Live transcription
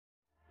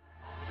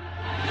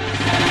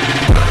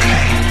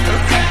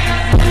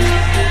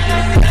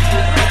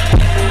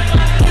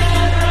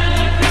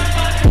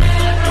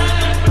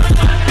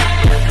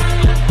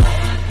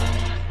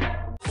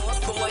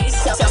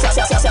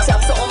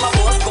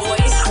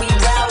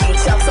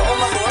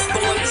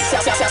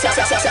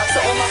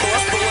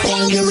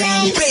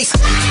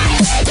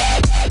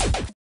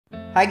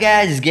Hi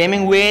guys,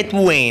 gaming with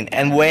Wayne,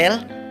 and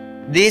well,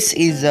 this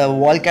is a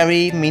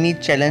Valkyrie mini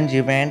challenge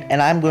event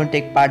and I'm going to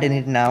take part in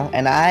it now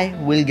and I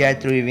will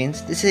get 3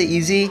 wins. This is an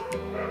easy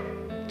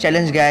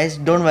challenge guys,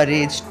 don't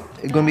worry, it's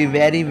going to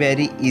be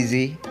very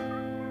easy.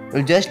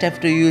 You'll just have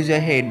to use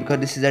your head because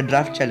this is a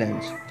draft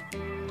challenge.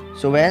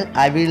 So well,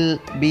 I will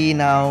be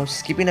now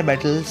skipping the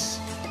battles.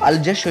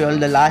 I'll just show you all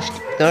the last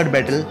third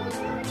battle.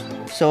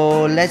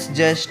 So let's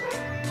just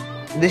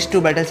these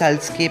 2 battles I'll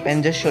skip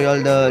and just show you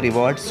all the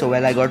rewards. So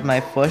well, I got my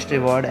first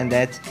reward and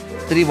that's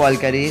 3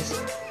 Valkyries.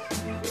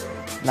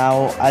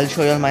 Now I'll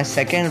show you all my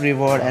second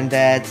reward and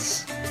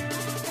that's,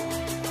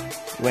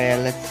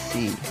 well, let's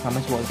see how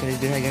much Valkyries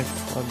did I get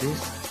for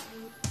this.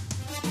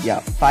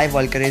 Yeah, 5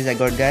 Valkyries I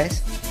got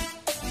guys.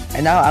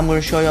 And now I'm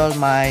going to show you all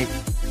my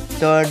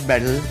third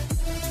battle.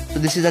 So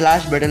this is the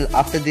last battle.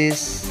 After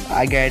this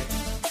I get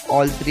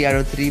all 3 out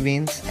of 3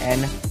 wins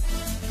and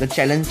the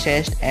challenge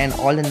chest and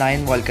all the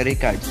 9 Valkyrie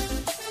cards.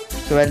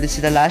 So well, this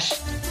is the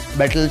last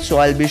battle, so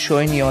I'll be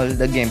showing you all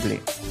the gameplay.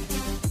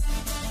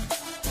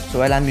 So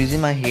while I'm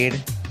using my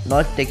head,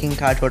 not taking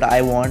cards what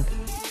I want,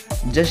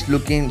 just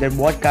looking at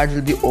what cards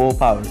will be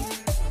overpowered.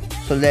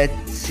 So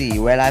let's see.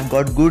 Well, I've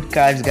got good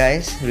cards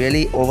guys,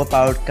 really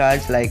overpowered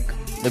cards like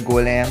the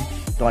Golem,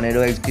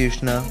 Tornado,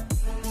 Executioner.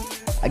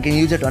 I can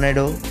use a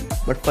Tornado,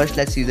 but first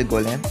let's use the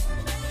Golem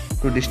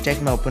to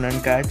distract my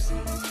opponent cards.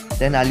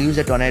 Then I'll use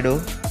a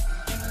Tornado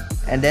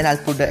and then I'll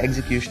put the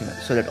Executioner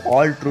so that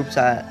all troops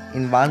are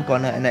in one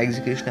corner and the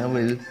Executioner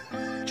will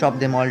chop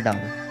them all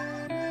down.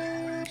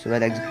 So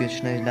that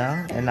Executioner is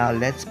down and now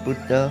let's put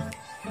the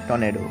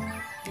Tornado.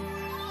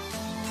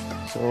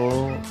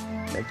 So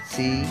let's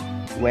see.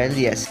 Well,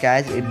 yes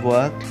guys, it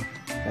worked.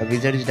 The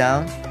Wizard is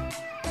down,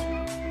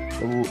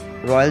 the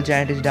Royal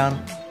Giant is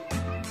down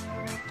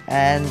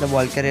and the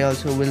Valkyrie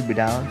also will be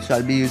down. So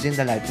I'll be using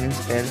the lightning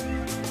spell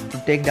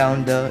to take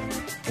down the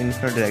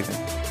Infinite Dragon.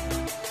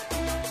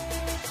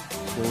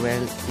 So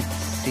well, it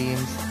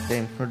seems the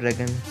Infinite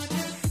Dragon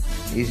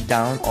is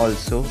down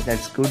also.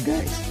 That's good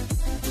guys.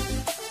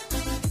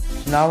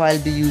 So now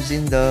I'll be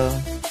using the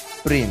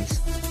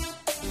Prince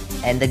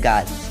and the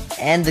Guards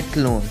and the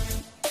Clone.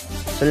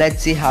 So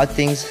let's see how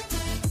things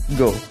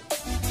go.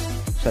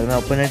 So my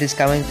opponent is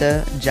coming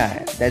the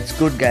Giant. That's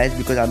good guys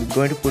because I'm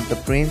going to put the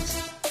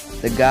Prince,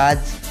 the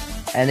Guards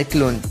and the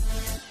Clone.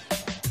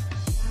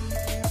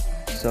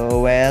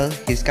 So well,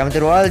 he's coming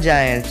the Royal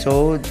Giant.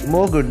 So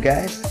more good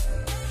guys,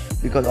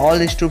 because all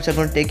these troops are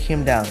going to take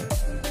him down.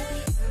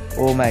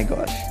 Oh my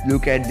gosh,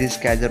 look at this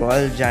guy, the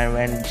Royal Giant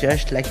went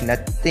just like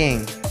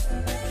nothing.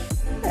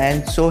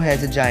 And so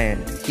has the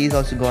Giant, he's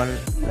also gone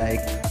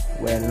like,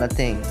 well,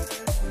 nothing.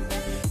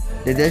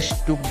 They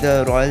just took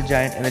the Royal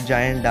Giant and the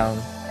Giant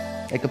down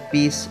like a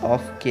piece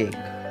of cake.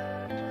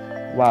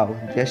 Wow,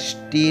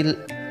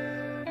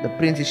 the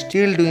Prince is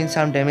still doing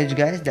some damage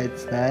guys,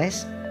 that's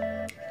nice.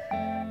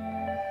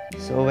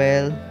 So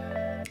well,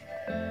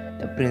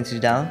 the Prince is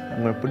down.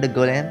 I'm gonna put the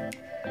Golem.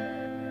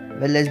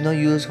 Well, there's no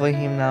use for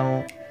him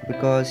now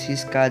because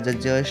his cards are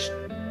just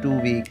too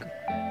weak.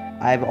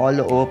 I have all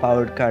the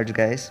overpowered cards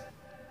guys.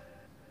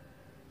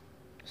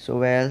 So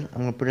well, I'm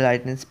gonna put a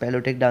lightning spell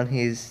to take down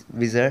his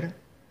Wizard.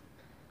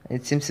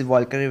 It seems the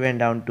Valkyrie went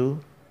down too.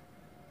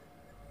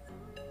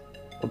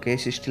 Okay,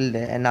 she's still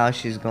there and now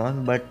she's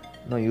gone, but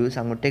no use.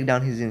 I'm gonna take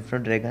down his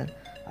Infinite Dragon.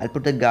 I'll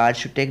put the Guards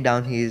to take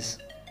down his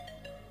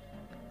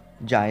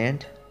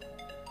Giant.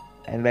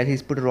 And well,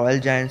 he's put Royal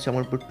Giant, so I'm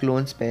gonna put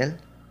Clone spell.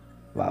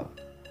 Wow,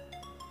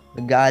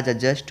 the Guards are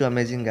just too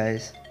amazing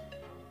guys.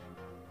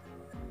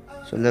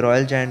 So the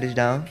Royal Giant is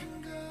down.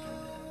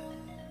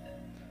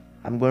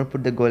 I'm going to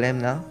put the Golem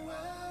now.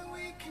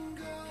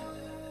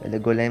 Well, the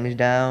Golem is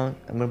down.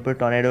 I'm going to put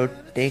Tornado,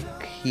 take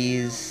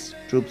his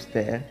troops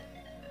there.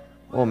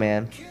 Oh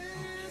man,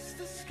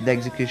 the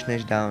Executioner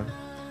is down.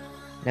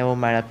 Never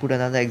mind, I'll put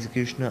another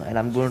Executioner and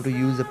I'm going to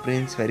use the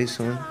Prince very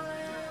soon.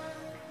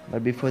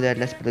 But before that,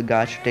 let's put the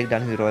Guards to take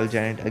down his Royal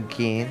Giant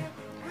again.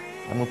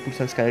 I'm going to put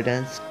some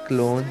Skeletons,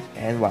 Clone,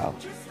 and wow,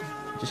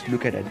 just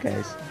look at that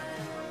guys.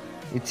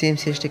 It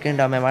seems he's taken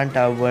down my one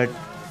tower, but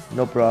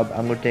no problem,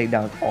 I'm going to take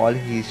down all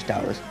his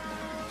towers.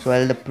 So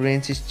while the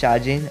Prince is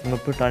charging, I'm going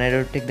to put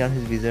Tornado to take down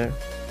his Wizard.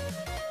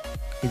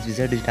 His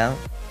Wizard is down.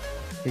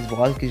 His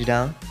Valk is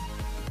down.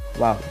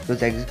 Wow,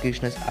 those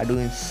Executioners are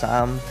doing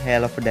some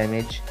hell of a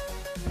damage.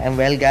 And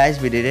well guys,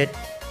 we did it.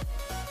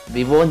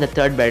 We won the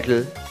third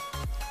battle.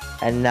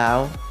 And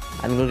now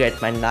I'm going to get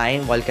my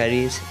 9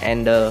 Valkyries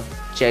and the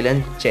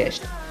challenge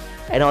chest.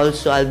 And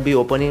also I'll be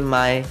opening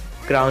my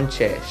crown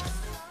chest.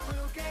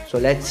 So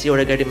let's see what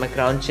I get in my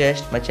crown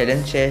chest, my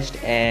challenge chest,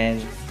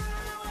 and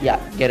yeah,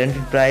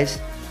 guaranteed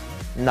prize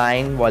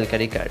 9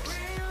 Valkyrie cards.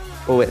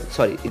 Oh well,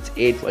 sorry, it's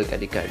 8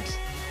 Valkyrie cards.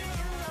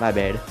 My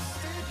bad.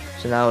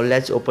 So now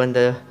let's open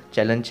the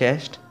challenge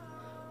chest.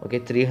 Okay,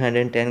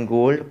 310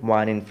 gold,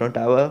 1 Infinite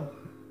Tower,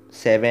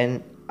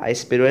 7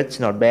 Ice Spirits,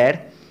 not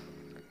bad.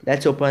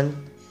 Let's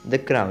open the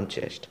crown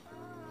chest.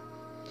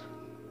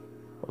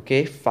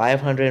 Okay,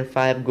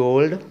 505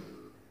 gold,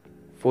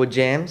 4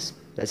 gems,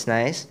 that's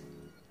nice.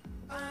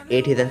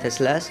 8 hidden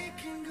Teslas,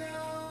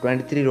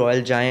 23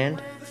 royal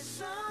giant,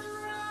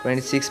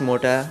 26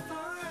 Mota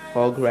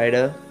hog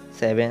rider,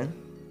 7.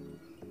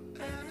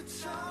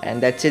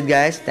 And that's it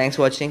guys. Thanks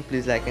for watching.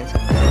 Please like and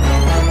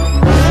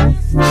subscribe.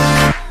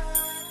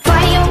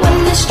 Fire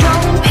when the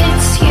storm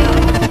hits you.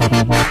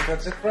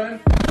 That's it,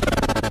 friend.